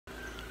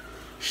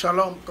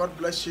Shalom, God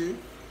bless you.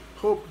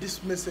 Hope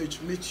this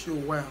message meets you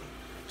well.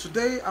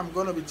 Today I'm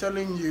going to be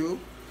telling you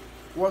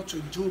what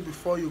to do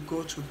before you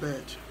go to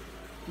bed.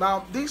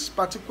 Now, this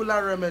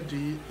particular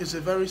remedy is a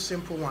very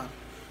simple one.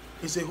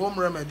 It's a home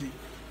remedy.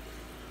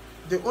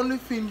 The only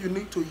thing you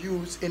need to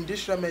use in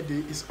this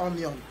remedy is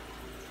onion.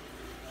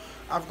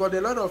 I've got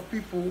a lot of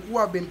people who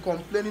have been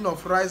complaining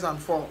of rise and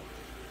fall.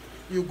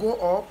 You go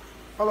up,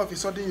 all of a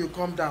sudden you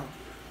come down.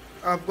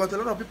 I've got a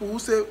lot of people who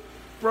say,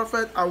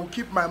 Prophet, I will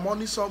keep my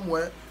money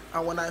somewhere,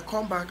 and when I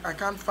come back, I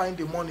can't find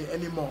the money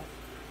anymore.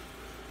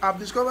 I've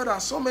discovered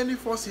that so many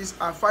forces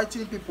are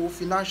fighting people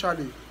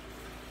financially.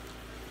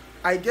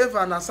 I gave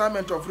an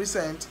assignment of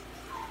recent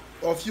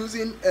of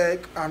using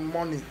egg and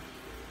money.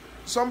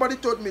 Somebody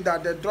told me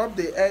that they dropped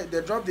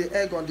the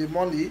egg on the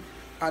money,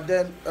 and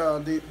then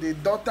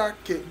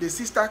the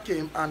sister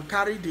came and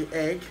carried the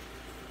egg.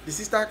 The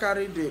sister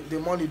carried the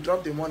money,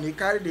 dropped the money,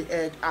 carried the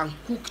egg and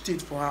cooked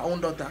it for her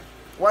own daughter.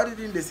 Why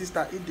didn't the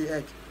sister eat the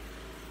egg?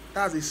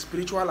 That's a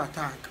spiritual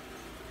attack.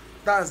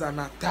 That's an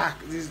attack.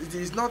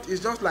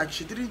 It's just like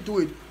she didn't do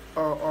it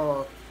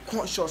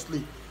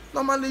consciously.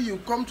 Normally you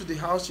come to the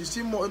house, you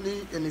see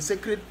money in a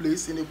sacred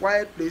place, in a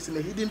quiet place, in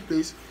a hidden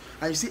place,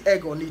 and you see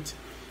egg on it.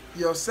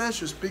 Your sense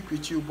should speak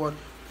with you, but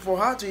for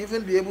her to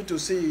even be able to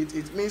see it,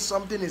 it means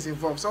something is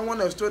involved. Someone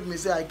else told me,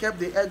 say, I kept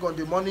the egg on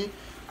the money,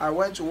 I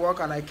went to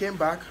work and I came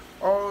back,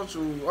 all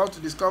to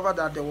discover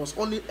that there was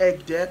only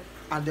egg there,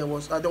 and there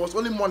was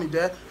only money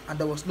there, and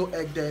there was no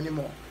egg there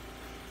anymore.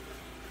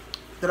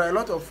 There are a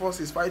lot of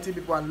forces fighting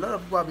people, and a lot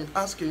of people have been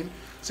asking,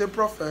 say,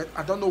 Prophet,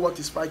 I don't know what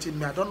is fighting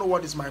me, I don't know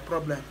what is my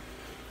problem.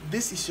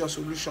 This is your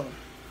solution.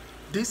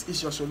 This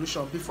is your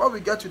solution. Before we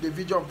get to the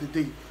video of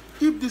the day,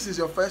 if this is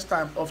your first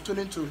time of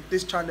tuning to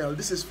this channel,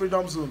 this is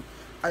Freedom Zone.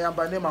 I am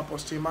by name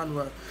Apostle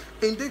Emmanuel.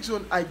 In this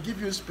zone, I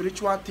give you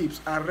spiritual tips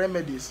and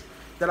remedies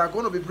that are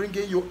going to be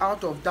bringing you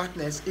out of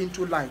darkness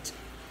into light.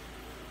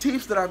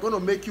 Tips that are going to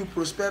make you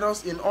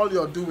prosperous in all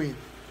you're doing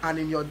and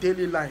in your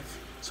daily life.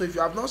 So if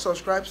you have not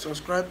subscribed,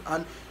 subscribe.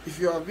 And if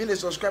you have been a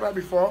subscriber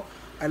before,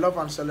 I love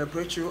and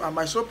celebrate you. And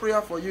my sole prayer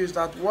for you is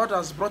that what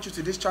has brought you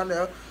to this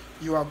channel,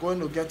 you are going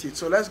to get it.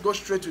 So let's go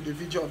straight to the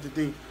video of the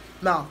day.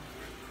 Now,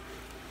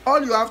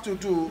 all you have to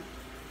do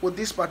with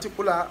this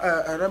particular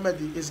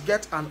remedy is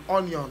get an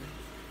onion.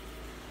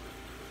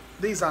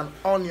 This is an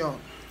onion.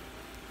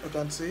 You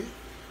can see.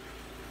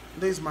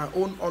 This is my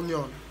own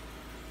onion.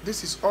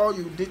 This is all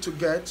you need to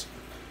get.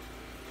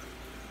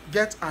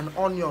 Get an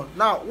onion.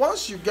 Now,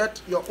 once you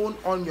get your own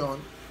onion,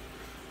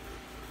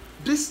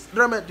 this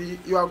remedy,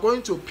 you are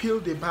going to peel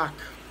the back.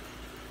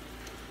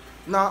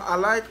 Now, I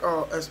like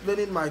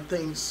explaining my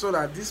things so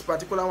that this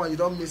particular one, you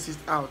don't miss it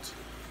out.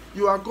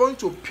 You are going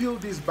to peel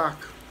this back.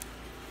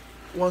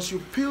 Once you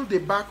peel the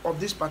back of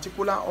this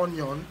particular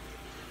onion,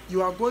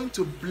 you are going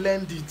to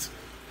blend it.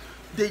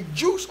 The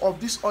juice of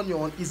this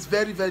onion is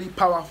very, very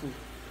powerful.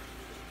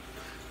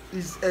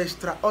 It's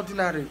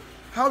extraordinary.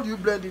 How do you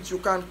blend it? You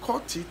can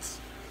cut it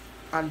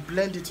and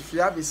blend it. If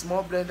you have a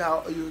small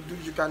blender,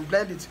 you can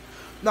blend it.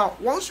 Now,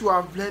 once you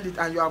have blended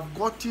and you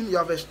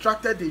have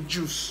extracted the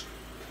juice,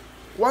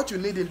 what you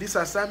need in this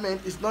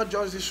assignment is not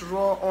just this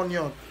raw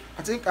onion.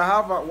 I think I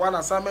have one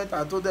assignment.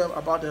 I told them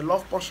about the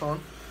love portion,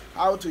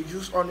 how to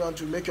use onion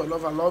to make your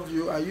lover love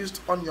you. I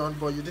used onion,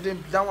 but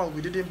that one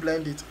we didn't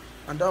blend it,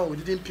 and that one we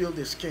didn't peel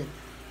the skin.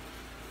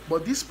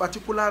 But this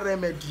particular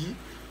remedy,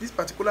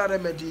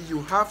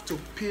 you have to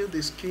peel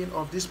the skin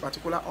of this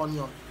particular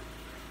onion.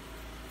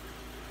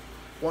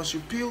 Once you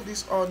peel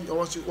this onion,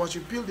 once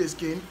you peel the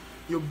skin,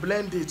 you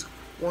blend it.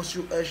 Once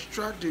you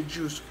extract the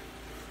juice,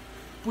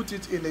 put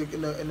it in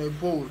a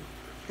bowl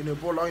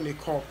or in a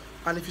cup.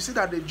 And if you see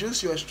that the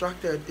juice you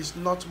extracted is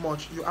not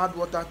much, you add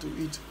water to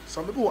it.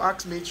 Some people will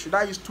ask me, should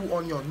I use 2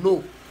 onions?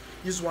 No,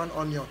 use 1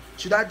 onion.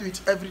 Should I do it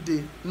every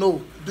day?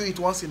 No, do it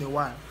once in a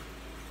while.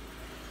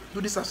 Do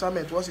this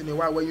assignment once in a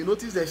while. When you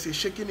notice there's a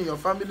shaking in your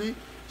family,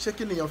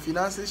 shaking in your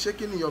finances,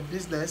 shaking in your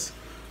business,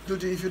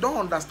 if you don't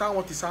understand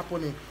what is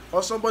happening,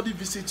 or somebody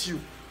visits you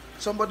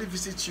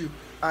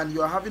and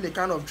you are having a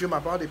kind of dream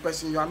about the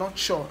person, you are not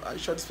sure, are you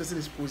sure this person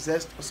is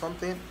possessed or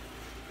something,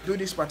 do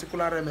this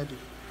particular remedy.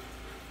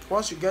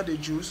 Once you get the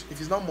juice,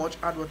 if it's not much,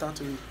 add water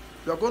to it.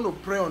 You are going to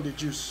pray on the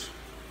juice.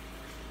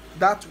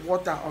 That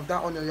water of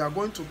that onion, you are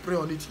going to pray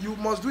on it. You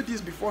must do this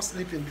before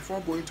sleeping,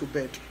 before going to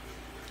bed.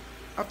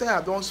 After you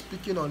are done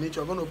speaking on it,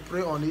 you are going to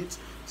pray on it.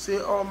 Say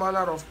all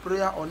manner of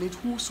prayer on it.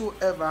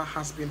 Whosoever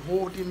has been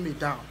holding me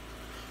down,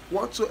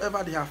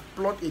 whatsoever they have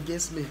plotted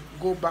against me,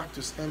 go back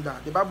to sender.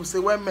 The Bible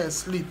says when men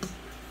sleep,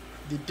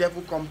 the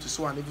devil comes to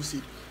sow an evil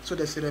seed. So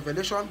there's a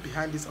revelation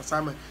behind this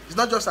assignment. It's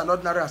not just an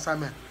ordinary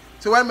assignment.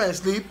 So when men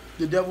sleep,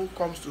 the devil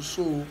comes to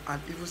sow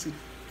an evil seed.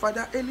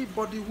 Father,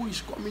 anybody who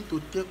is coming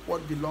to take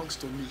what belongs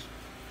to me,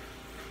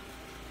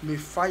 may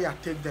fire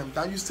take them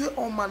down. You say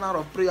all manner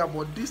of prayer,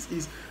 but this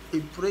is a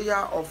prayer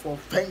of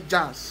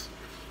vengeance.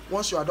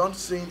 Once you are done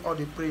saying all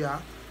the prayer,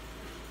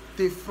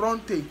 the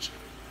frontage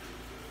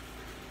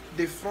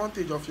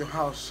of your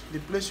house, the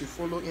place you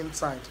follow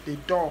inside, the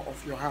door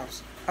of your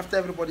house, after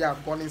everybody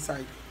have gone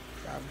inside,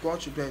 you have gone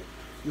to bed,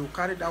 you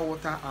carry that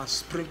water and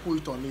sprinkle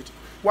it on it.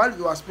 While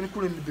you are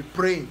sprinkling it, be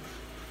praying.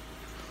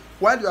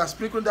 While you are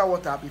sprinkling that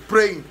water, be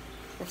praying.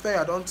 After you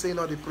are done saying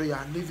all the prayer,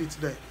 leave it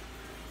there.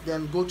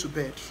 Then go to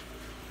bed.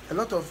 A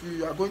lot of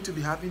you are going to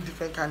be having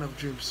different kind of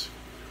dreams.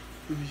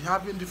 You'll be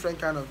having different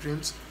kind of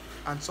dreams,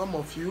 and some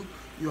of you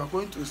are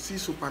going to see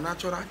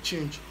supernatural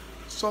change.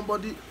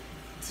 Somebody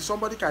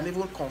can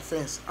even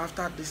confess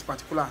after this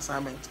particular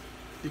assignment,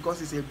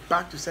 because it's a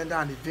back to sender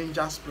and a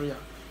vengeance prayer.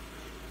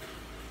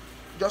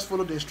 Just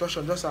follow the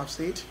instruction, just as I've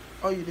said.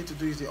 All you need to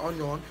do is the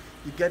onion,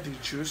 you get the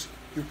juice,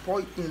 you pour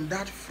it in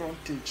that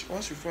frontage.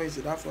 Once you pour it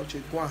in that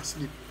frontage, go and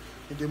sleep.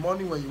 In the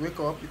morning when you wake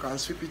up, you can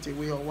sweep it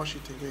away or wash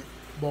it away.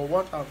 But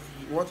what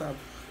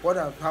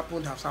have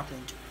happened has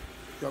happened.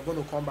 You are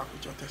going to come back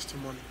with your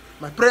testimony.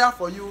 My prayer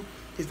for you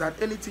is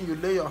that anything you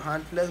lay your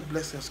hand, let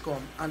blessings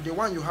come. And the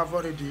one you have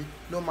already,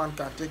 no man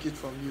can take it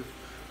from you.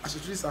 As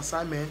you do this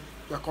assignment,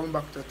 you are coming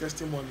back with your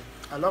testimony.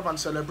 I love and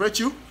celebrate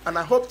you, and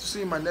I hope to see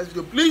you in my next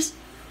video. Please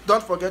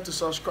don't forget to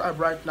subscribe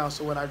right now,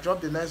 so when I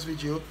drop the next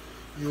video,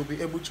 you'll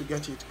be able to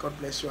get it. God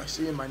bless you. I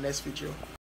see you in my next video.